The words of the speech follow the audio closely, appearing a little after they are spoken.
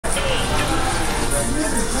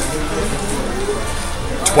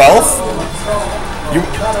12th?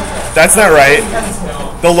 That's not right.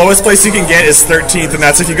 The lowest place you can get is 13th, and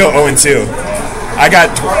that's if you go 0-2. I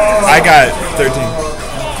got 13.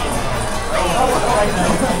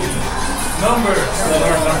 Number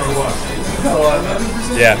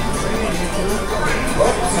 1. Yeah.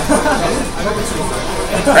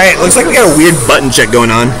 Alright, looks like we got a weird button check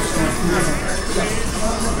going on.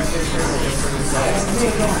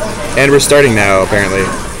 And we're starting now, apparently.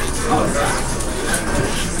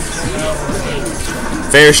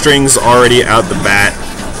 Fair string's already out the bat.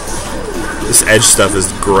 This edge stuff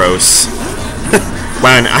is gross.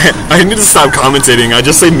 Man, I need to stop commentating. I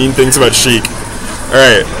just say mean things about Sheik.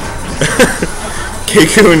 Alright.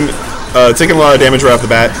 Coon taking a lot of damage right off the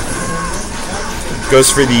bat. Goes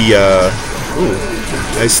for the ooh,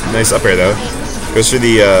 nice up air though. Goes for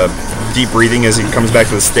the deep breathing as he comes back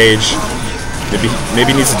to the stage.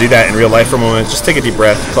 Maybe needs to do that in real life for a moment. Just take a deep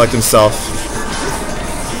breath, collect himself.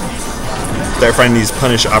 Start finding these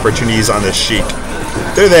punish opportunities on the Sheik.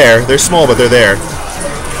 They're there. They're small, but they're there.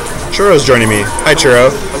 Churro's joining me. Hi,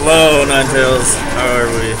 Churro. Hello, Ninetales. How are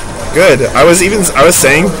we? Good. I was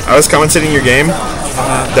commentating your game.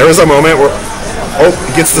 There was a moment where,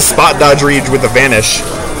 he gets the spot dodge read with the vanish.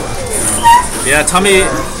 Yeah,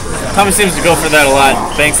 T0mmy seems to go for that a lot.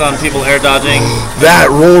 Banks on people air dodging.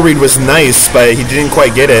 That roll read was nice, but he didn't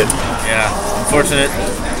quite get it. Yeah, unfortunate.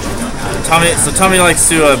 T0mmy likes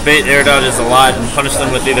to bait air dodges a lot and punish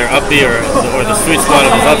them with either up B or the sweet spot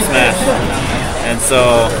of his up smash. And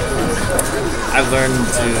so I've learned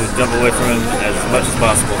to jump away from him as much as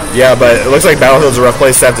possible. Yeah, but it looks like Battlefield's a rough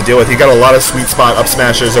place to have to deal with. He got a lot of sweet spot up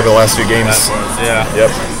smashes over the last few games. Yeah. Yep.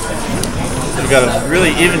 We've got a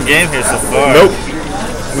really even game here so far. Nope.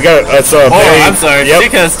 We got I'm sorry. Yep.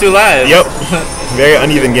 Sheik has 2 lives. Yep. Very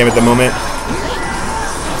uneven game at the moment.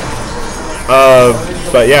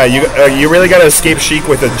 But yeah, you really got to escape Sheik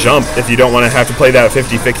with a jump if you don't want to have to play that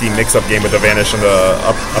 50-50 mix-up game with the vanish and the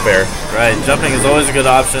up air. Right, jumping is always a good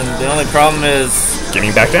option. The only problem is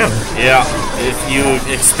getting back down. Yeah, if you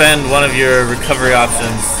expend one of your recovery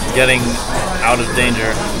options, getting out of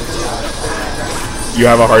danger, you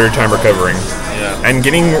have a harder time recovering. Yeah. And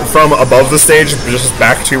getting from above the stage just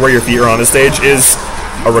back to where your feet are on the stage is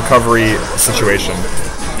a recovery situation.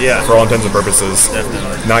 Yeah. For all intents and purposes.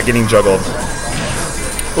 Definitely. Not getting juggled.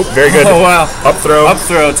 Oh, very good. Oh, wow. Up throw. Up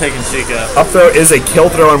throw taking Sheik out. Up throw is a kill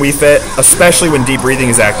throw on Wii Fit, especially when deep breathing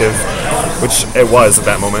is active, which it was at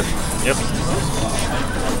that moment. Yep.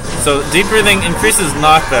 So deep breathing increases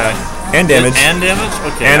knockback. And damage. And damage?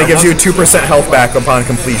 Okay. And it gives you 2% health back upon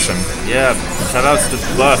completion. Yeah. Shoutouts to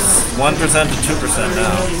Bus. 1% to 2%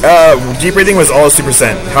 now. Deep breathing was all 2%.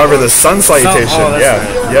 However, the sun salutation, right.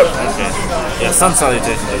 Yep. Okay. Yeah, sun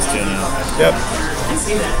salutation does too now. Yep.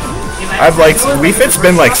 I've liked Wii Fit's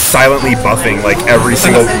been like silently buffing like every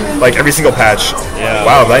single patch. Yeah.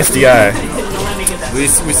 Wow, nice DI. We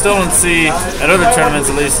still don't see at other tournaments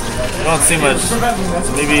at least. We don't see much. So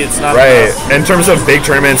maybe it's not right. enough. In terms of big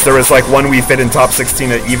tournaments, there was like one Wii Fit in top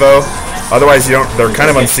 16 at Evo. Otherwise, they're kind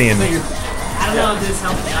of unseen.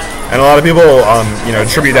 And a lot of people,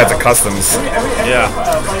 attribute that to customs. Yeah.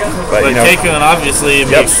 But Coon obviously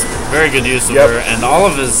makes very good use of her and all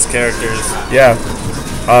of his characters. Yeah.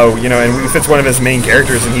 And Wii Fit's one of his main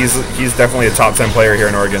characters, and he's definitely a top 10 player here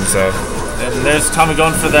in Oregon. So. And there's T0mmy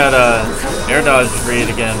going for that air dodge read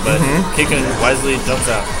again, but Coon wisely jumps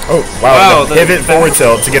out. Oh, wow. The pivot forward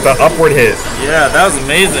tilt to get the upward hit. Yeah, that was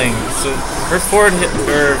amazing. So her forward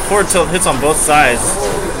tilt hits on both sides,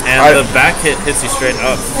 and the back hit hits you straight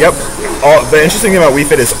up. Yep. The interesting thing about Wii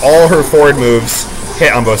Fit is all her forward moves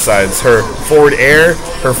hit on both sides. Her forward air,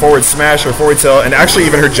 her forward smash, her forward tilt, and actually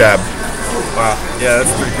even her jab. Wow. Yeah, that's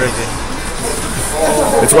pretty crazy.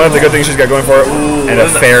 It's one of the good things she's got going for her. Ooh, and a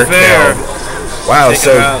fair kill. Wow,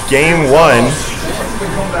 so game 1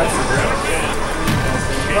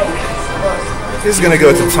 is going to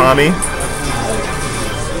go to T0mmy.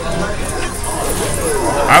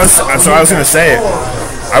 I was going to say,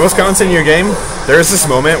 I was commentating your game. There's this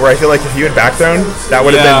moment where I feel like if you had back thrown, that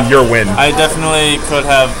would have been your win. I definitely could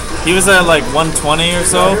have. He was at like 120 or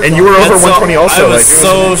so. And you were over 120 also. I was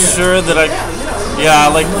so sure that at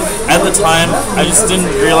the time, I just didn't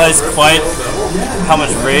realize quite how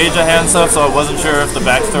much rage I had and stuff, so I wasn't sure if the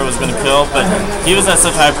back throw was going to kill, but he was at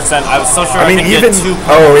such high percent, I was so sure I could get 2 pummels.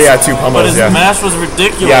 Oh yeah, 2 pummels, but his mash was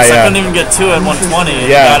ridiculous. I couldn't even get 2 at 120, and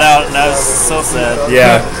he got out, and I was so sad.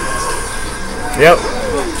 Yeah. Yep.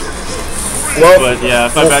 Well, but yeah,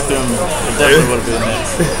 if I backed him, it definitely would have been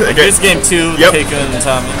next. Here's game 2, Coon and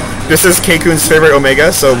T0mmy. This is Coon's favorite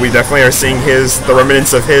Omega, so we definitely are seeing the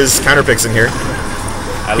remnants of his counter picks in here.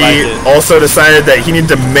 I like he it. also decided that he needed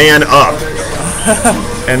to man up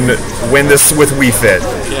and win this with Wii Fit.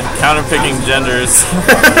 Yeah, counter-picking genders.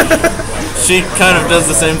 She kind of does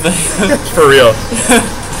the same thing. For real.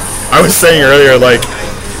 I was saying earlier, like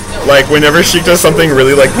whenever Sheik does something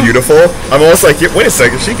really like beautiful, I'm almost like, wait a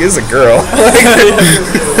second, Sheik is a girl.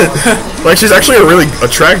 Like she's actually a really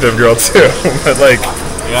attractive girl too, but like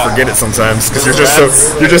forget it sometimes because you're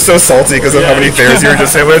just so salty because of how many fairs you were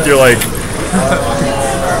just hit with. You're like,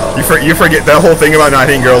 you forget that whole thing about not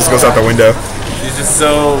hitting girls goes out the window. She's just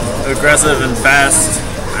so aggressive and fast.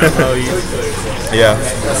 I don't know, you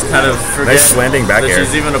just kind of forget Nice landing back that air.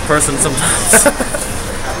 she's even a person sometimes.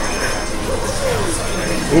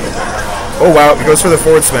 Oh wow, he goes for the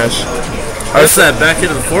forward smash. There's that back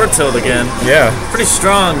hit of the forward tilt again. Yeah. Pretty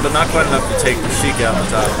strong, but not quite enough to take the Sheik out on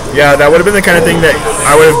the top. Yeah, that would have been the kind of thing that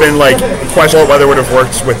I would have been like questionable whether it would have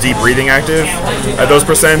worked with deep breathing active at those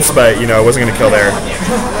percents, but you know, it wasn't going to kill there.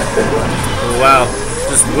 Oh, wow.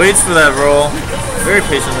 Just waits for that roll very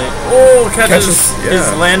patiently. Oh, catches his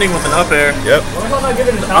landing with an up air. Yep.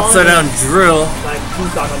 Upside down drill.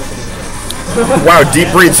 Wow,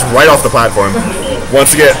 deep breathes right off the platform.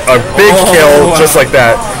 Wants to get a big kill just like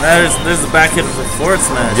that. There's the back hit of the forward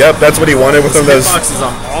smash. Yep, that's what he wanted with those boxes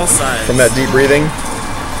on all sides. from that deep breathing.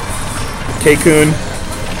 Coon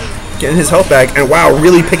getting his health back, and wow,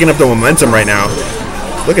 really picking up the momentum right now.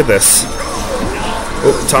 Look at this.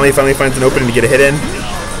 Oh, T0mmy finally finds an opening to get a hit in,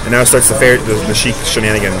 and now starts the Sheik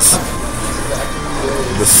shenanigans.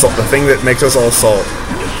 The thing that makes us all salt.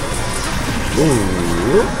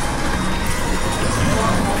 Ooh.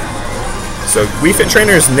 So Wii Fit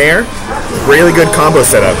Trainer is Nair, really good combo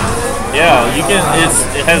setup. Yeah, you can.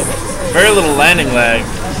 It has very little landing lag,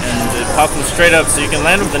 and it pops them straight up, so you can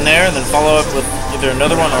land with the Nair and then follow up with either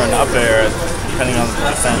another one or an up air, depending on the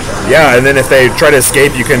percent. Yeah, and then if they try to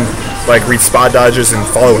escape, you can like read spot dodges and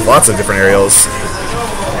follow with lots of different aerials.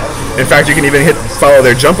 In fact, you can even follow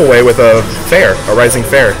their jump away with a fair, a rising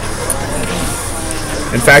fair.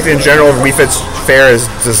 In fact, in general, Wii Fit's fair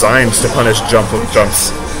is designed to punish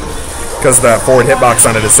jumps. Because the forward hitbox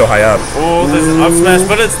on it is so high up. Oh, there's an up smash,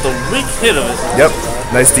 but it's the weak hit of it. Yep.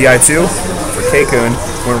 Nice DI2 for Coon.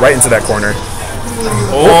 Went right into that corner.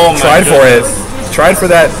 Oh, tried for it. Tried for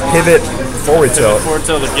that pivot forward tilt. Forward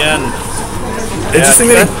tilt again.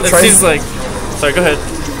 Interesting that he tries. It seems like. Sorry, go ahead.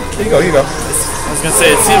 Here you go. I was gonna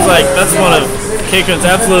say, it seems like that's one of Coon's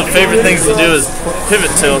absolute favorite things to do is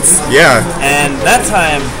pivot tilts. Yeah. And that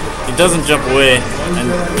time, he doesn't jump away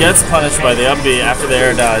and gets punished by the up B after the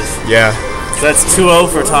air dodge. Yeah. So that's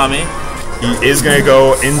 2-0 for T0mmy. He is going to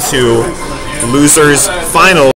go into the losers final.